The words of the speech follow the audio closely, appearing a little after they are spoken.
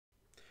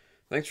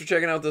Thanks for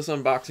checking out this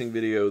unboxing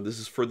video. This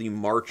is for the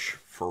March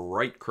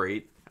Fright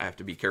Crate. I have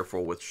to be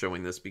careful with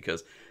showing this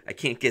because I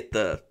can't get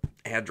the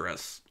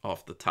address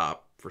off the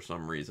top for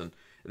some reason.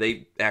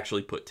 They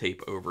actually put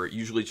tape over it.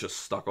 Usually it's just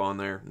stuck on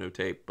there, no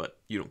tape, but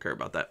you don't care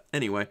about that.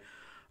 Anyway,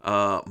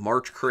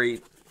 March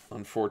Crate,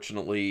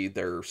 unfortunately,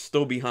 they're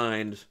still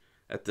behind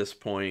at this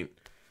point.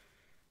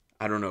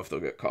 I don't know if they'll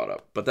get caught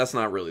up, but that's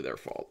not really their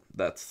fault.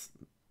 That's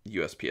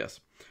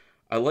USPS.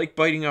 I like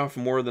biting off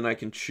more than I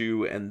can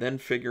chew and then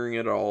figuring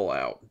it all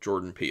out.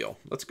 Jordan Peele.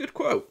 That's a good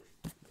quote.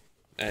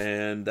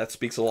 And that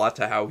speaks a lot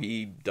to how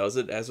he does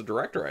it as a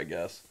director, I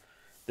guess.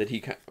 That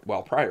he,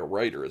 well, probably a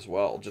writer as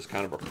well, just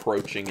kind of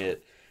approaching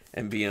it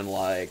and being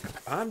like,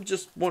 I'm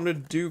just want to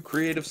do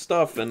creative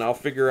stuff and I'll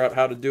figure out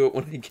how to do it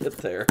when I get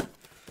there.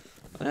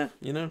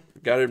 You know,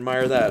 gotta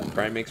admire that.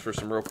 Probably makes for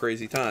some real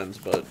crazy times,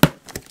 but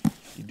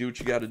you do what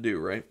you gotta do,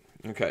 right?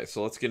 Okay,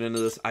 so let's get into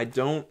this.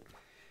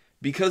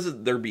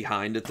 Because they're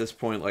behind at this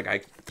point, like,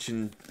 I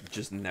can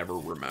just never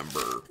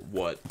remember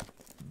what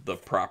the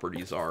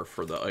properties are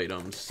for the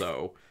items.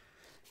 So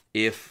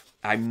if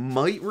I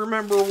might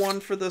remember one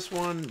for this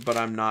one, but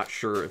I'm not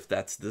sure if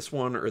that's this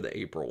one or the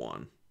April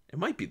one. It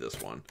might be this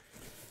one.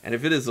 And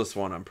if it is this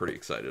one, I'm pretty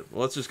excited.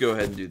 Well, let's just go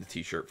ahead and do the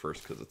t-shirt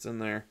first because it's in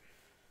there.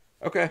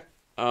 Okay.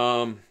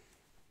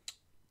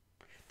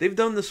 They've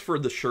done this for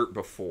the shirt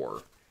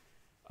before.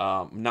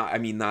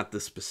 Not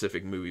this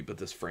specific movie, but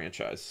this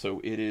franchise.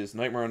 So it is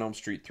Nightmare on Elm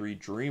Street 3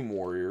 Dream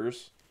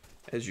Warriors,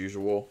 as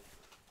usual.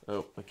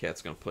 Oh, my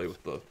cat's going to play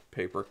with the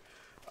paper.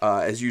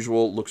 As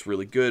usual, looks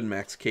really good.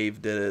 Max Cave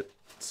did it,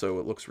 so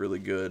it looks really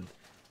good.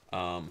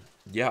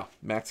 Yeah,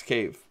 Max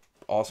Cave.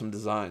 Awesome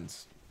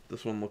designs.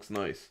 This one looks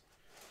nice.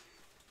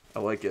 I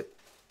like it.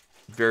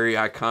 Very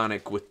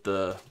iconic with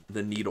the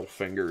needle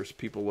fingers.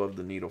 People love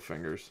the needle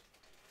fingers.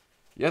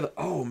 Yeah,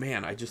 oh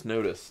man, I just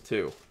noticed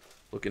too.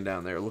 Looking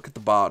down there, look at the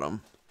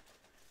bottom.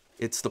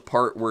 It's the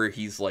part where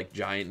he's like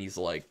giant and he's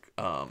like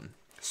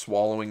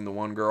swallowing the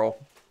one girl.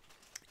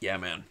 Yeah,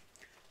 man.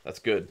 That's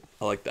good.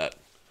 I like that.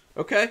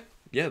 Okay.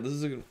 Yeah, this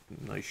is a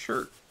nice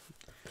shirt.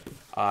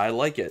 I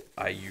like it.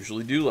 I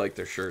usually do like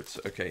their shirts.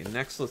 Okay,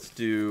 next let's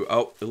do...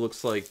 Oh,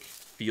 it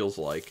feels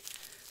like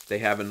they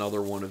have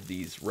another one of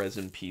these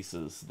resin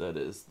pieces that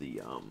is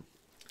the...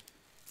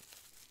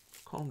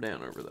 Calm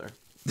down over there.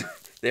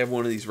 They have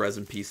one of these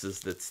resin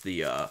pieces that's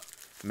the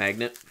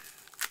magnet.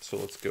 So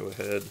let's go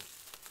ahead.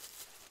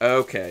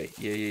 Okay,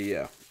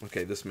 yeah.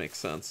 Okay, this makes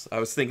sense. I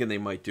was thinking they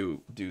might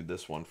do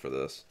this one for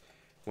this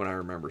when I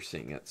remember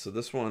seeing it. So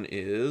this one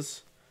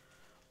is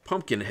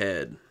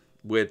Pumpkinhead,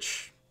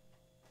 which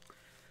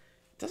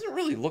doesn't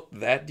really look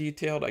that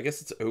detailed. I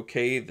guess it's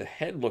okay. The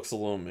head looks a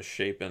little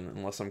misshapen,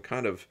 unless I'm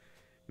kind of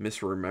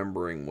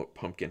misremembering what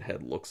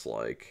Pumpkinhead looks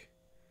like.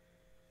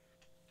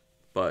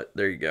 But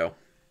there you go.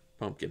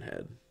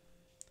 Pumpkinhead.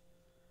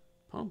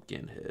 And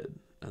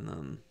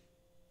then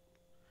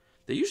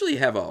they usually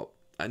have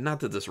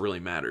not that this really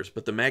matters,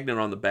 but the magnet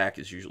on the back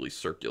is usually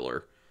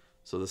circular.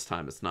 So this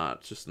time it's not.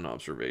 It's just an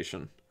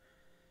observation.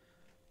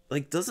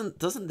 Like, doesn't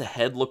the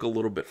head look a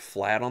little bit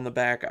flat on the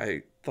back?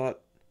 I thought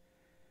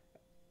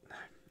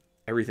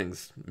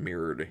everything's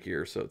mirrored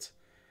here, so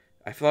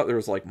I thought there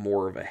was like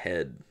more of a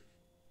head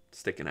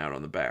sticking out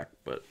on the back,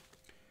 but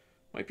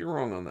might be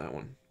wrong on that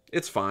one.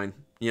 It's fine.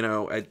 You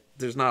know,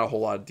 there's not a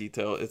whole lot of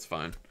detail. It's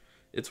fine.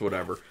 It's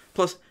whatever.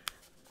 Plus,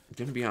 I'm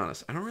gonna be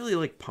honest, I don't really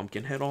like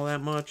Pumpkinhead all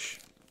that much.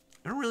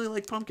 I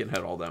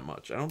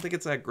don't think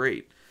it's that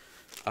great.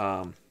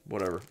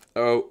 Whatever.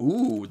 Oh,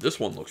 ooh, this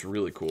one looks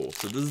really cool.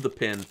 So this is the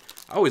pin.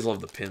 I always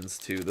love the pins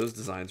too. Those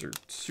designs are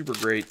super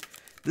great.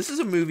 This is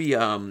a movie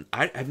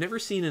I've never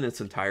seen in its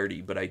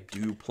entirety, but I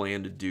do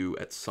plan to do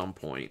at some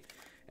point.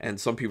 And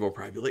some people will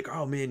probably be like,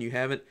 oh man, you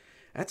haven't?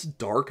 That's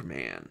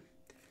Darkman.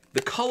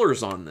 The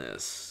colors on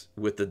this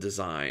with the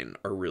design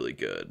are really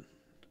good.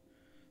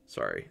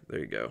 Sorry, there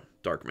you go.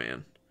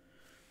 Darkman.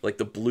 Like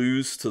the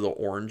blues to the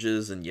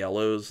oranges and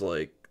yellows,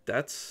 like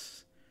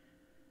that's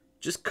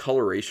just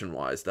coloration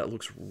wise, that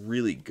looks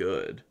really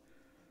good.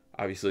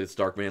 Obviously it's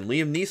Darkman.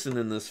 Liam Neeson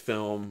in this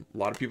film. A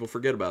lot of people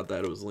forget about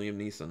that. It was Liam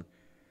Neeson.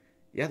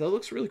 Yeah, that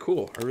looks really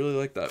cool. I really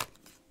like that.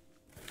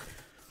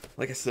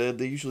 Like I said,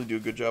 they usually do a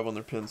good job on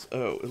their pins.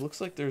 Oh, it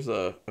looks like there's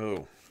a...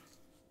 Oh,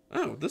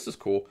 this is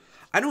cool.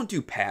 I don't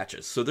do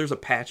patches. So there's a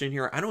patch in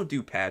here. I don't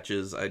do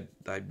patches. I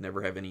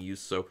never have any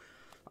use, so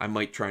I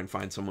might try and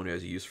find someone who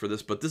has a use for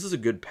this. But this is a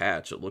good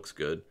patch. It looks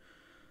good.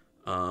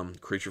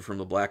 Creature from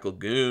the Black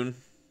Lagoon.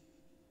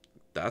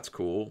 That's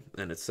cool.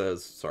 And it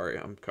says... Sorry,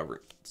 I'm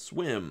covering...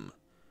 Swim.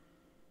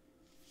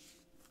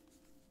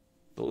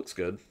 It looks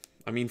good.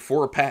 I mean,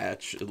 for a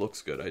patch, it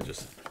looks good. I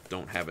just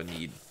don't have a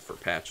need for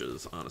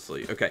patches,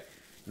 honestly. Okay,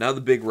 now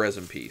the big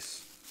resin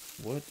piece.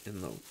 What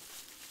in the...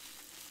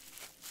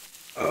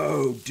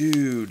 Oh,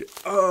 dude.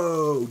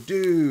 Oh,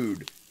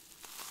 dude.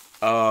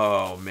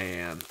 Oh,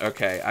 man.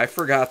 Okay, I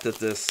forgot that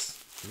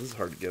this... This is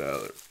hard to get out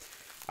of there.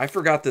 I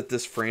forgot that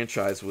this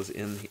franchise was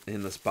in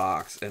this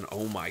box, and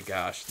oh my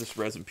gosh, this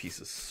resin piece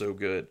is so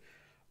good.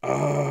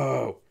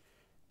 Oh,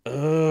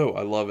 Oh,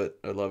 I love it.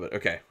 I love it.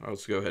 Okay, I'll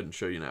just go ahead and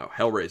show you now.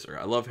 Hellraiser.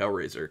 I love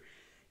Hellraiser.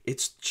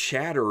 It's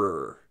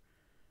Chatterer.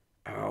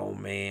 Oh,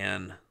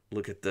 man.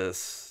 Look at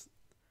this.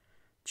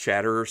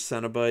 Chatterer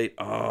Cenobite.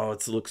 Oh,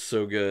 it looks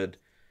so good.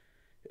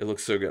 It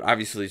looks so good.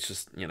 Obviously, it's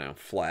just,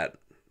 flat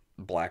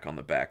black on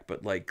the back.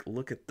 But, like,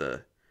 look at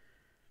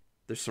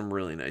there's some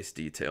really nice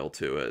detail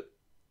to it.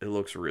 It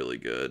looks really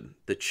good.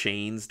 The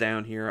chains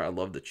down here. I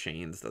love the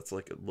chains. That's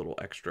like a little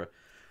extra.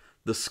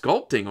 The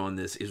sculpting on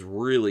this is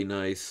really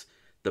nice.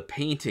 The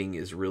painting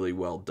is really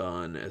well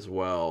done as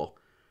well.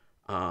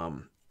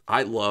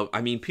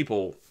 I mean,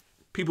 people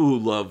who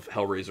love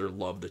Hellraiser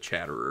love the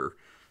Chatterer.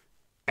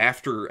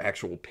 After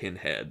actual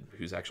Pinhead,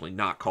 who's actually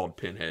not called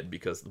Pinhead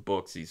because the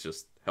books, he's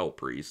just Hell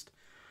Priest.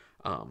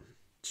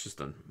 It's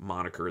just a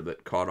moniker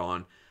that caught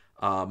on.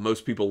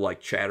 Most people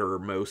like Chatterer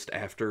most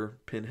after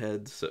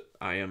Pinhead, so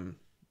I am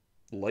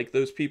like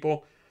those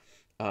people.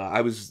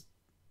 What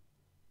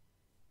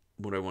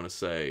I want to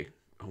say,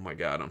 oh my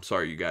god, I'm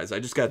sorry you guys, I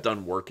just got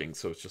done working,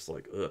 so it's just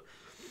like, ugh.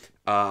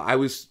 I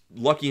was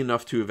lucky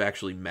enough to have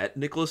actually met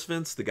Nicholas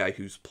Vince, the guy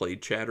who's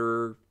played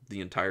Chatterer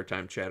the entire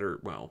time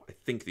I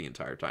think the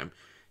entire time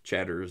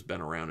Chatterer has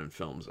been around in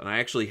films. And I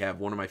actually have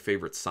one of my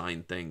favorite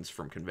signed things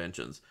from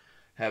conventions.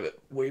 Have it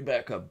way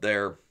back up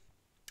there.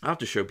 I'll have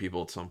to show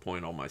people at some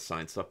point all my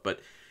signed stuff, but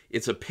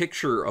it's a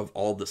picture of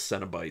all the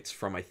Cenobites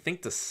from, I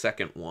think, the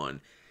second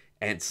one,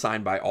 and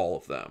signed by all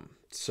of them.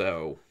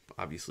 So,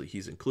 obviously,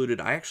 he's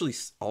included. I actually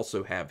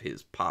also have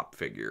his pop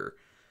figure,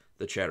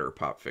 the Chatterer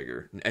pop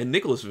figure. And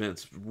Nicholas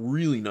Vince,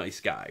 really nice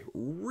guy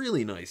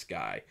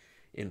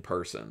in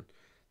person.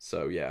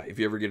 So, yeah, if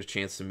you ever get a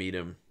chance to meet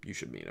him, you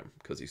should meet him,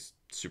 because he's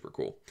super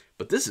cool.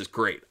 But this is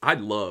great. I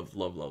love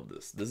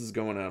this. This is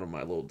going out of my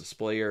little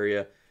display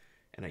area,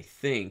 and I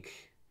think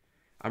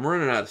I'm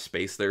running out of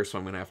space there, so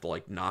I'm going to have to,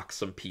 like, knock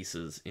some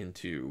pieces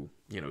into,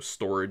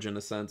 storage in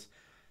a sense.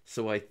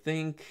 So I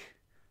think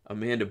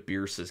Amanda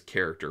Bierce's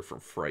character from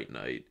Fright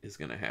Night is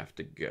going to have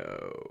to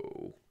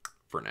go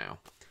for now.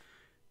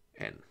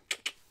 And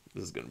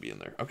this is going to be in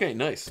there. Okay,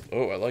 nice.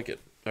 Oh, I like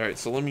it. All right,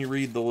 so let me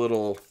read the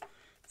little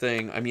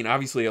thing. I mean,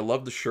 obviously, I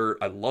love the shirt.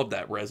 I love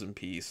that resin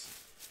piece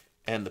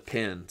and the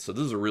pin. So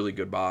this is a really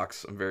good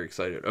box. I'm very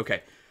excited.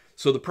 Okay,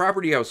 so the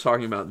property I was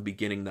talking about in the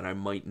beginning that I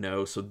might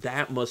know, so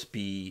that must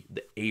be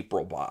the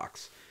April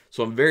box.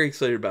 So I'm very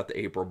excited about the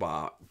April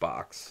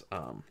box.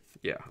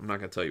 Yeah, I'm not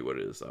going to tell you what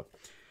it is, though.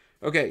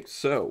 Okay,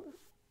 so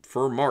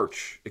for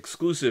March,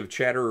 exclusive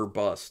Chatterer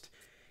bust.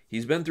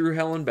 He's been through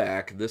hell and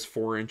back. This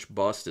 4-inch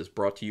bust is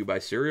brought to you by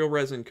Serial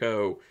Resin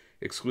Co.,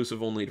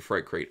 exclusive only to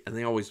Fright Crate, and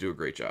they always do a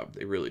great job.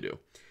 They really do.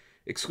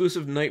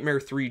 Exclusive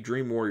Nightmare 3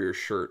 Dream Warrior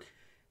shirt.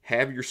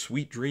 Have your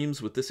sweet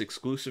dreams with this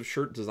exclusive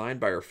shirt designed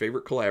by our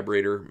favorite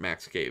collaborator,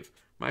 Max Cave.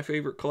 My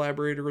favorite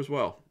collaborator as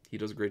well. He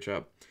does a great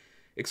job.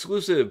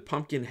 Exclusive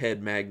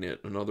Pumpkinhead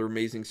magnet. Another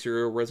amazing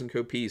Serial Resin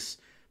Co. piece.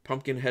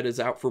 Pumpkinhead is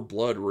out for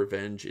blood.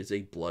 Revenge is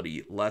a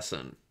bloody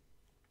lesson.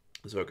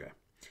 It's okay.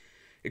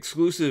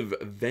 Exclusive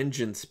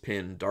Vengeance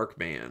pin,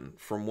 Darkman,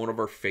 from one of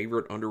our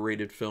favorite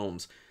underrated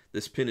films.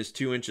 This pin is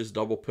 2 inches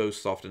double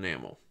post soft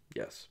enamel.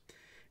 Yes.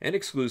 And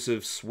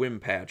exclusive Swim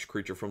Patch,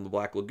 creature from the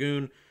Black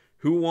Lagoon.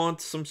 Who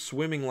wants some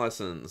swimming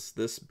lessons?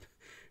 This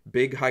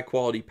big high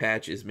quality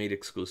patch is made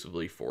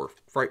exclusively for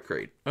Fright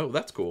Crate. Oh,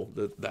 that's cool.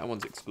 That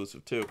one's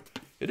exclusive too.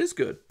 It is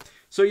good.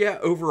 So yeah,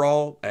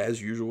 overall,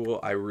 as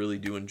usual, I really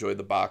do enjoy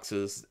the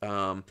boxes.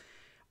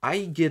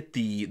 I get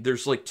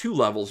there's like 2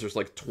 levels. There's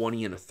like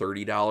 $20 and a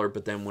 $30,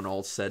 but then when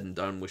all's said and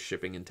done with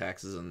shipping and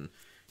taxes and,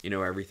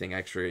 everything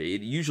extra,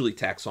 it usually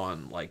tacks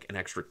on like an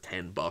extra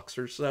 $10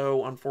 or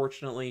so,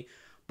 unfortunately.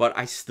 But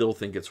I still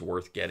think it's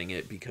worth getting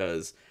it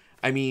because,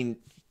 I mean,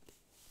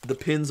 the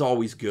pin's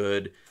always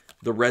good.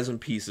 The resin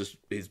piece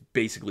is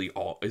basically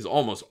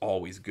almost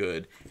always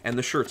good, and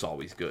the shirt's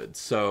always good.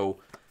 So,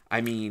 I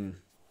mean,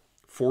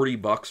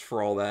 $40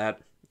 for all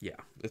that, yeah,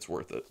 it's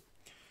worth it.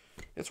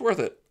 It's worth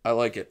it. I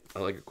like it. I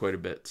like it quite a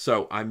bit.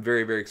 So I'm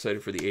very, very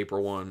excited for the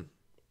April one.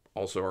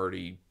 Also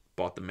already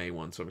bought the May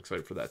one, so I'm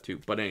excited for that too.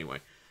 But anyway,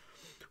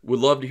 would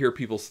love to hear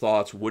people's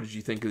thoughts. What did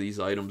you think of these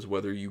items,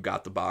 whether you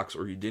got the box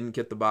or you didn't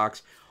get the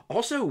box?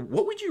 Also,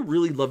 what would you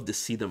really love to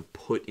see them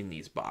put in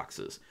these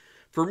boxes?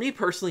 For me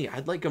personally,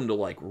 I'd like them to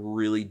like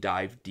really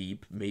dive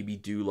deep. Maybe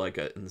do like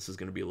and this is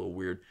going to be a little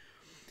weird,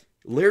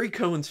 Larry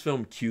Cohen's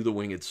film Q the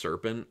Winged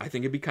Serpent. I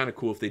think it'd be kind of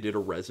cool if they did a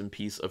resin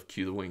piece of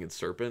Q the Winged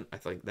Serpent. I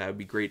think that would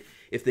be great.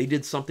 If they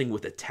did something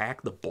with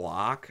Attack the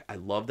Block, I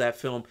love that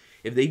film.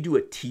 If they do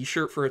a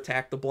t-shirt for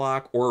Attack the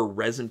Block or a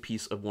resin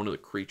piece of one of the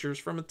creatures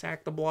from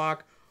Attack the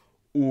Block,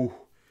 ooh,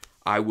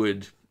 I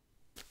would,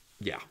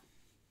 yeah,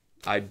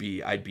 I'd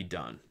be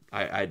done.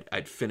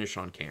 I'd finish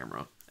on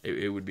camera.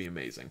 It would be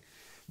amazing.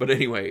 But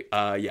anyway,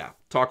 yeah,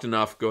 talked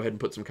enough. Go ahead and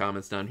put some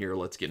comments down here.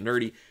 Let's get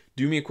nerdy.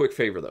 Do me a quick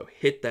favor, though.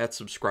 Hit that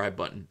subscribe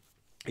button.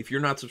 If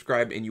you're not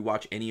subscribed and you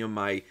watch any of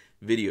my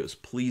videos,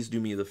 please do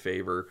me the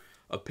favor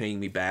of paying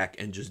me back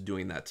and just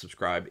doing that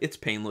subscribe. It's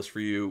painless for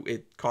you.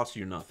 It costs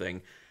you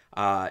nothing.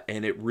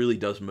 And it really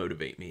does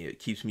motivate me. It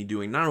keeps me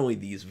doing not only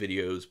these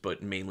videos,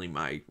 but mainly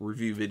my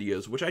review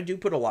videos, which I do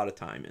put a lot of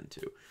time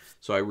into.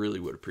 So I really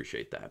would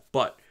appreciate that.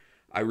 But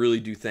I really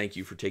do thank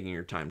you for taking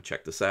your time to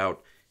check this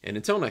out. And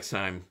until next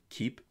time,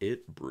 keep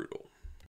it brutal.